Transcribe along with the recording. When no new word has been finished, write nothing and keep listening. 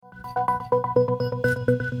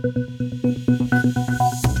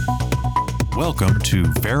Welcome to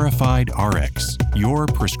Verified RX, your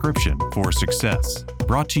prescription for success.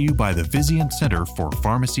 Brought to you by the Vizient Center for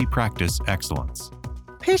Pharmacy Practice Excellence.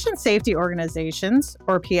 Patient safety organizations,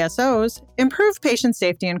 or PSOs, improve patient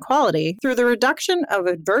safety and quality through the reduction of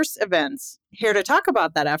adverse events. Here to talk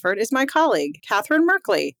about that effort is my colleague, Catherine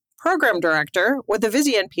Merkley, Program Director with the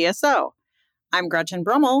Vizient PSO. I'm Gretchen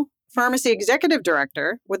Brummel, Pharmacy Executive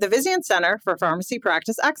Director with the Vizient Center for Pharmacy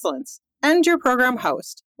Practice Excellence, and your program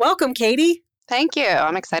host. Welcome, Katie. Thank you.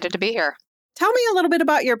 I'm excited to be here. Tell me a little bit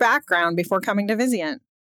about your background before coming to Vizient.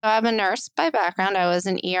 I'm a nurse by background. I was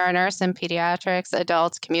an ER nurse in pediatrics,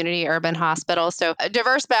 adults, community, urban hospitals. So a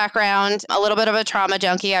diverse background, a little bit of a trauma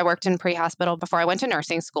junkie. I worked in pre-hospital before I went to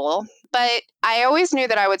nursing school. But I always knew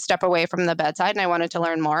that I would step away from the bedside and I wanted to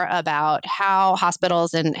learn more about how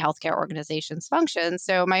hospitals and healthcare organizations function.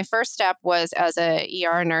 So my first step was as a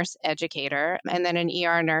ER nurse educator and then an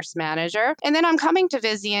ER nurse manager. And then I'm coming to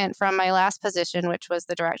Vizient from my last position, which was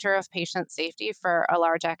the Director of Patient Safety for a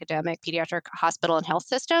large academic pediatric hospital and health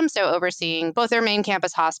system. So overseeing both their main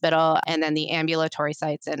campus hospital and then the ambulatory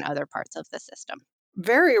sites and other parts of the system.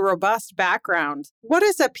 Very robust background. What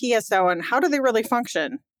is a PSO and how do they really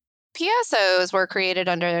function? PSOs were created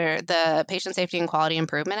under the Patient Safety and Quality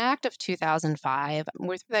Improvement Act of 2005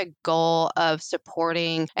 with the goal of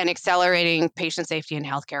supporting and accelerating patient safety and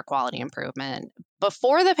healthcare quality improvement.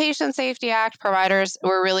 Before the Patient Safety Act, providers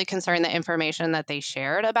were really concerned that information that they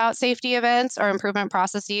shared about safety events or improvement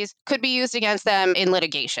processes could be used against them in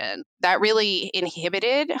litigation. That really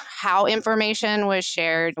inhibited how information was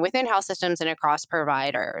shared within health systems and across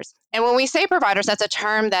providers. And when we say providers, that's a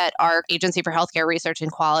term that our Agency for Healthcare Research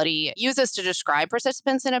and Quality uses to describe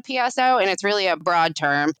participants in a PSO. And it's really a broad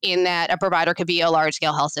term in that a provider could be a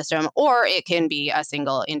large-scale health system or it can be a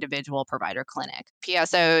single individual provider clinic.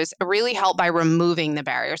 PSOs really help by removing the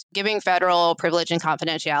barriers, giving federal privilege and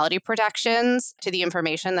confidentiality protections to the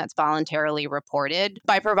information that's voluntarily reported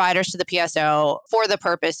by providers to the PSO for the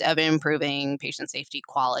purpose of improving patient safety,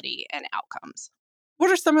 quality, and outcomes.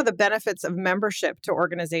 What are some of the benefits of membership to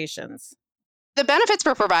organizations? The benefits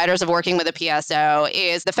for providers of working with a PSO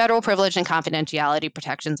is the federal privilege and confidentiality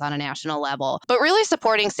protections on a national level, but really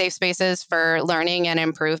supporting safe spaces for learning and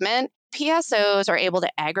improvement. PSOs are able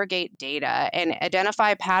to aggregate data and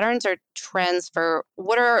identify patterns or trends for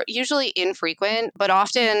what are usually infrequent, but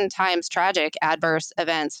oftentimes tragic adverse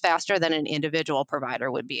events faster than an individual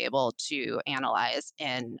provider would be able to analyze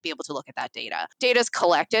and be able to look at that data. Data is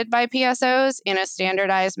collected by PSOs in a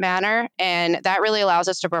standardized manner, and that really allows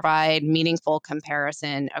us to provide meaningful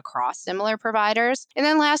comparison across similar providers. And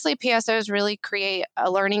then lastly, PSOs really create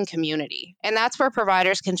a learning community, and that's where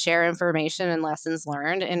providers can share information and lessons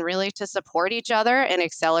learned and really to support each other and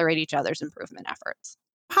accelerate each other's improvement efforts.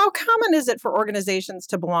 How common is it for organizations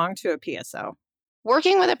to belong to a PSO?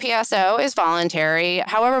 Working with a PSO is voluntary.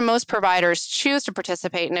 However, most providers choose to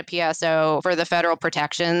participate in a PSO for the federal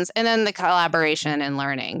protections and then the collaboration and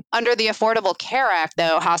learning. Under the Affordable Care Act,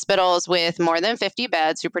 though, hospitals with more than 50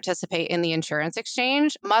 beds who participate in the insurance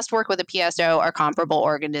exchange must work with a PSO or comparable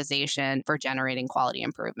organization for generating quality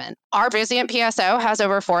improvement. Our Vizient PSO has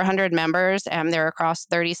over 400 members, and they're across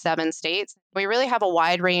 37 states. We really have a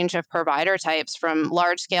wide range of provider types from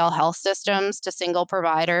large-scale health systems to single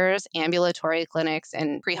providers, ambulatory clinics,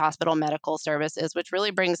 and pre-hospital medical services, which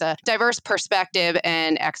really brings a diverse perspective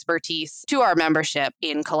and expertise to our membership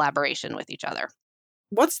in collaboration with each other.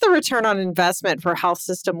 What's the return on investment for health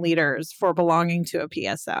system leaders for belonging to a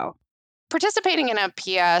PSO? Participating in a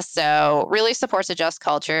PSO really supports a just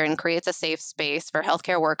culture and creates a safe space for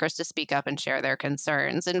healthcare workers to speak up and share their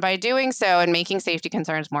concerns. And by doing so and making safety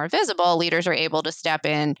concerns more visible, leaders are able to step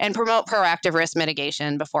in and promote proactive risk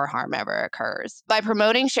mitigation before harm ever occurs. By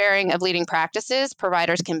promoting sharing of leading practices,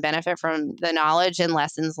 providers can benefit from the knowledge and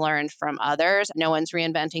lessons learned from others. No one's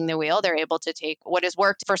reinventing the wheel. They're able to take what has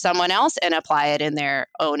worked for someone else and apply it in their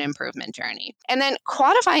own improvement journey. And then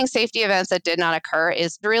quantifying safety events that did not occur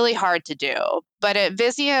is really hard to do. But at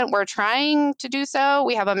Vizient, we're trying to do so.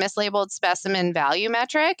 We have a mislabeled specimen value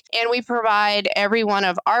metric, and we provide every one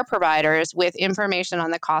of our providers with information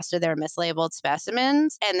on the cost of their mislabeled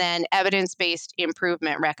specimens and then evidence-based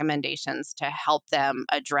improvement recommendations to help them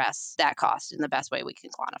address that cost in the best way we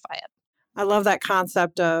can quantify it. I love that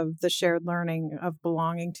concept of the shared learning of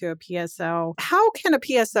belonging to a PSO. How can a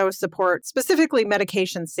PSO support specifically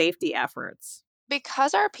medication safety efforts?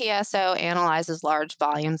 Because our PSO analyzes large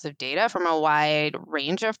volumes of data from a wide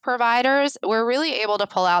range of providers, we're really able to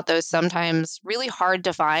pull out those sometimes really hard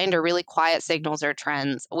to find or really quiet signals or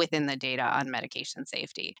trends within the data on medication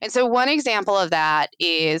safety. And so one example of that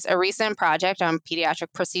is a recent project on pediatric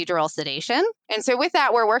procedural sedation. And so with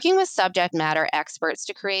that, we're working with subject matter experts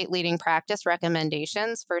to create leading practice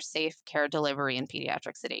recommendations for safe care delivery in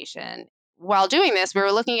pediatric sedation. While doing this, we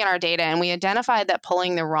were looking at our data and we identified that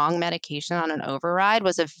pulling the wrong medication on an override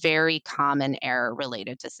was a very common error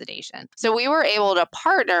related to sedation. So we were able to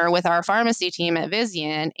partner with our pharmacy team at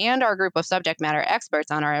Vizient and our group of subject matter experts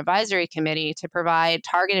on our advisory committee to provide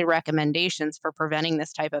targeted recommendations for preventing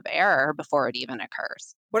this type of error before it even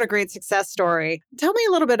occurs. What a great success story. Tell me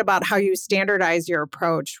a little bit about how you standardize your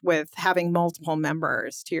approach with having multiple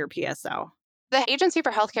members to your PSO. The Agency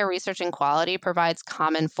for Healthcare Research and Quality provides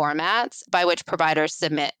common formats by which providers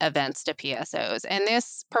submit events to PSOs. And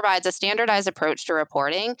this provides a standardized approach to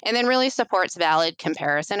reporting and then really supports valid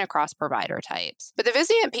comparison across provider types. But the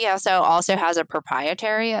Vizient PSO also has a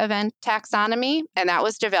proprietary event taxonomy, and that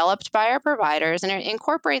was developed by our providers, and it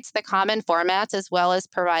incorporates the common formats as well as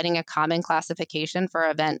providing a common classification for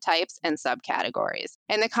event types and subcategories.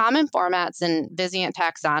 And the common formats in Vizient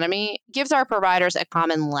taxonomy gives our providers a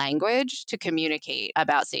common language to communicate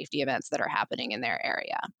about safety events that are happening in their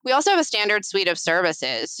area. We also have a standard suite of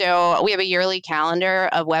services. So we have a yearly calendar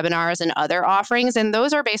of webinars and other offerings, and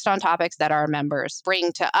those are based on topics that our members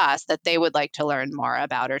bring to us that they would like to learn more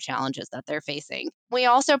about or challenges that they're facing. We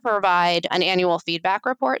also provide an annual feedback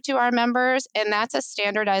report to our members, and that's a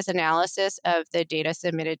standardized analysis of the data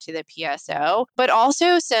submitted to the PSO, but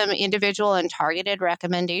also some individual and targeted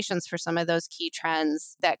recommendations for some of those key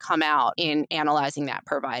trends that come out in analyzing that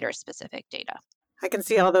provider-specific data. I can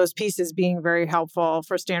see all those pieces being very helpful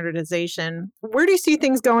for standardization. Where do you see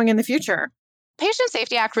things going in the future? Patient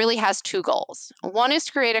Safety Act really has two goals. One is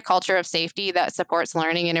to create a culture of safety that supports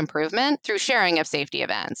learning and improvement through sharing of safety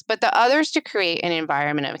events, but the other is to create an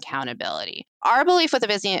environment of accountability. Our belief with the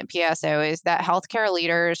Vizient PSO is that healthcare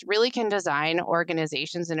leaders really can design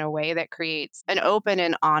organizations in a way that creates an open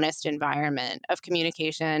and honest environment of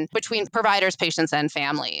communication between providers, patients, and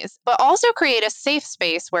families, but also create a safe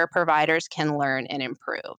space where providers can learn and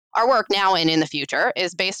improve. Our work now and in the future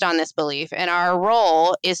is based on this belief, and our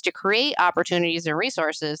role is to create opportunities and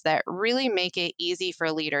resources that really make it easy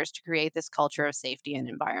for leaders to create this culture of safety and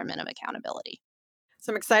environment of accountability.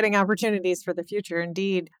 Some exciting opportunities for the future,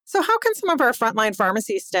 indeed. So how can some of our frontline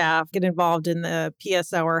pharmacy staff get involved in the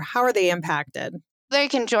PSO, or how are they impacted? They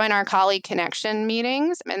can join our colleague connection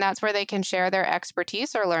meetings, and that's where they can share their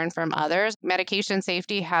expertise or learn from others. Medication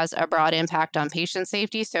safety has a broad impact on patient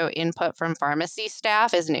safety, so input from pharmacy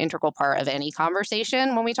staff is an integral part of any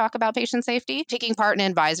conversation when we talk about patient safety. Taking part in an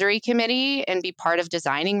advisory committee and be part of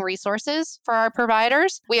designing resources for our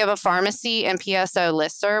providers. We have a pharmacy and PSO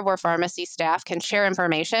listserv where pharmacy staff can share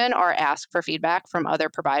information or ask for feedback from other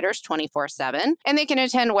providers 24/7. And they can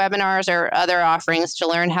attend webinars or other offerings to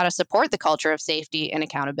learn how to support the culture of safety and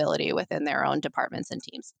accountability within their own departments and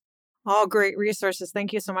teams. All great resources.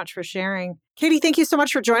 Thank you so much for sharing. Katie, thank you so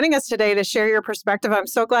much for joining us today to share your perspective. I'm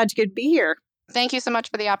so glad you could be here. Thank you so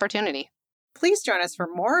much for the opportunity. Please join us for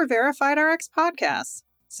more Verified RX podcasts.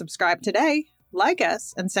 Subscribe today, like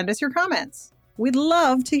us, and send us your comments. We'd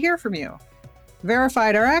love to hear from you.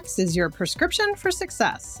 Verified RX is your prescription for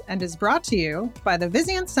success and is brought to you by the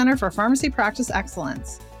Vizient Center for Pharmacy Practice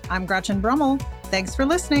Excellence. I'm Gretchen Brummel. Thanks for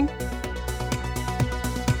listening.